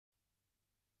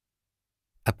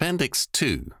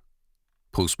Appendix.2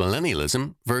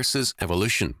 Postmillennialism versus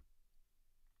Evolution.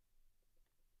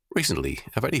 Recently,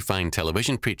 a very fine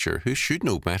television preacher who should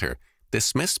know better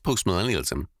dismissed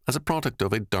postmillennialism as a product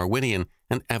of a Darwinian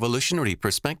and evolutionary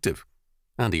perspective,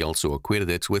 and he also equated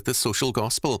it with the social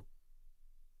gospel.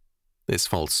 This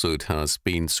falsehood has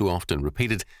been so often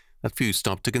repeated that few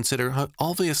stop to consider how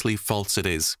obviously false it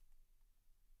is.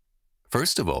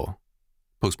 First of all,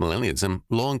 postmillennialism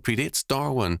long predates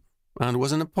Darwin and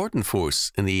was an important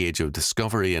force in the age of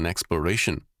discovery and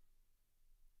exploration.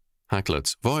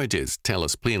 Hakluyt's voyages tell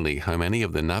us plainly how many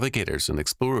of the navigators and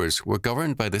explorers were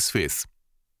governed by this faith.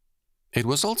 It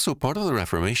was also part of the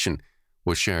Reformation,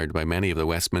 was shared by many of the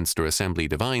Westminster Assembly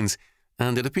divines,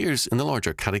 and it appears in the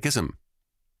larger catechism.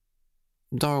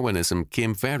 Darwinism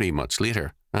came very much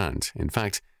later and, in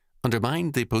fact,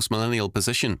 undermined the postmillennial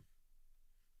position.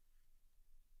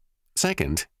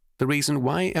 Second, the reason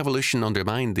why evolution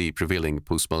undermined the prevailing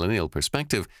postmillennial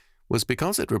perspective was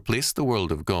because it replaced the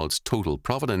world of God's total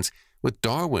providence with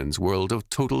Darwin's world of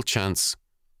total chance.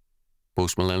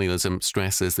 Postmillennialism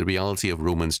stresses the reality of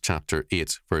Romans chapter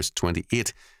 8, verse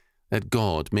 28, that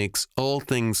God makes all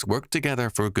things work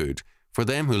together for good for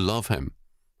them who love him,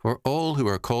 for all who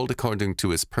are called according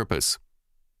to his purpose.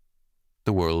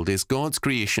 The world is God's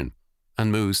creation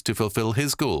and moves to fulfill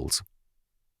his goals.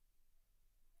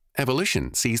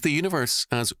 Evolution sees the universe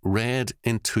as red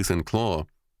in tooth and claw.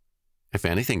 If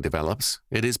anything develops,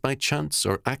 it is by chance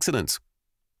or accident.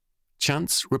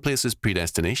 Chance replaces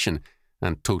predestination,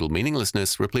 and total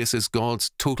meaninglessness replaces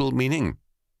God's total meaning.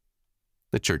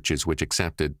 The churches which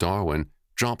accepted Darwin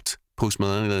dropped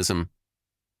postmillennialism.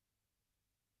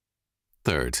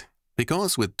 Third,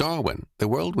 because with Darwin the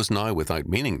world was now without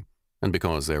meaning, and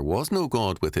because there was no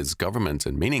God with his government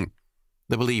and meaning,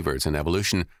 the believers in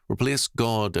evolution replaced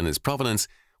God and his providence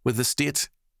with the state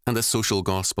and the social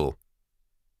gospel.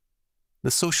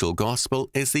 The social gospel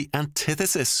is the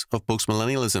antithesis of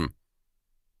postmillennialism.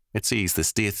 It sees the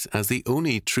state as the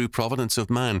only true providence of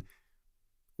man,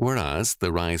 whereas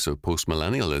the rise of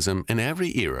postmillennialism in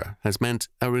every era has meant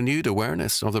a renewed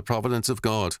awareness of the providence of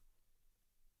God.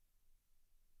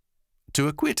 To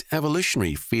equate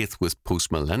evolutionary faith with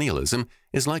postmillennialism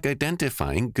is like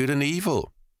identifying good and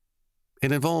evil.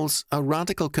 It involves a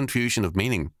radical confusion of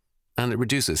meaning, and it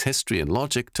reduces history and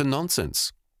logic to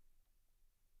nonsense.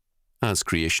 As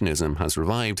creationism has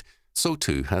revived, so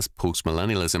too has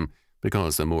postmillennialism,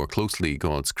 because the more closely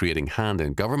God's creating hand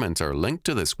and government are linked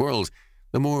to this world,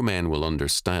 the more men will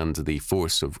understand the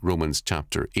force of Romans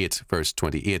chapter 8, verse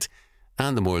 28,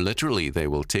 and the more literally they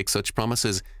will take such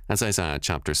promises as Isaiah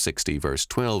chapter 60, verse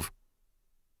 12.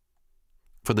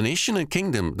 For the nation and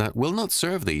kingdom that will not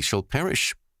serve thee shall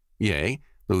perish. Yea,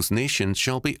 those nations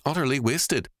shall be utterly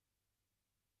wasted.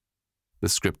 The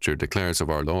Scripture declares of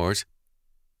our Lord,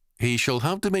 He shall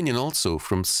have dominion also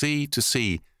from sea to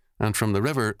sea, and from the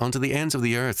river unto the ends of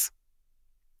the earth.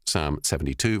 Psalm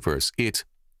 72, verse 8.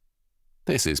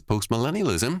 This is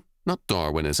postmillennialism, not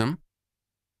Darwinism.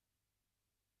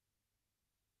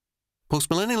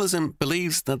 Postmillennialism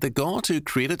believes that the God who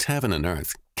created heaven and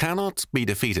earth cannot be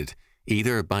defeated,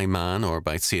 either by man or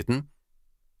by Satan.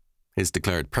 His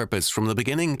declared purpose from the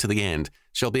beginning to the end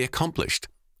shall be accomplished,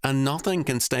 and nothing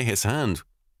can stay his hand.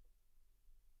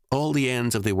 All the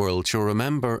ends of the world shall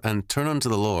remember and turn unto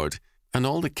the Lord, and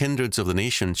all the kindreds of the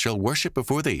nations shall worship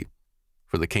before thee.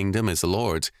 For the kingdom is the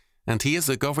Lord's, and he is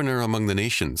the governor among the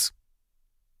nations.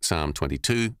 Psalm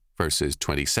 22, verses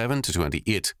 27 to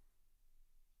 28.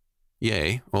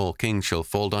 Yea, all kings shall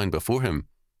fall down before him,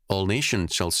 all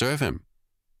nations shall serve him.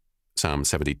 Psalm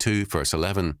 72, verse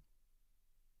 11.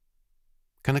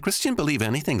 Can a Christian believe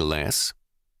anything less?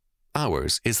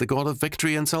 Ours is the God of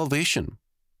victory and salvation.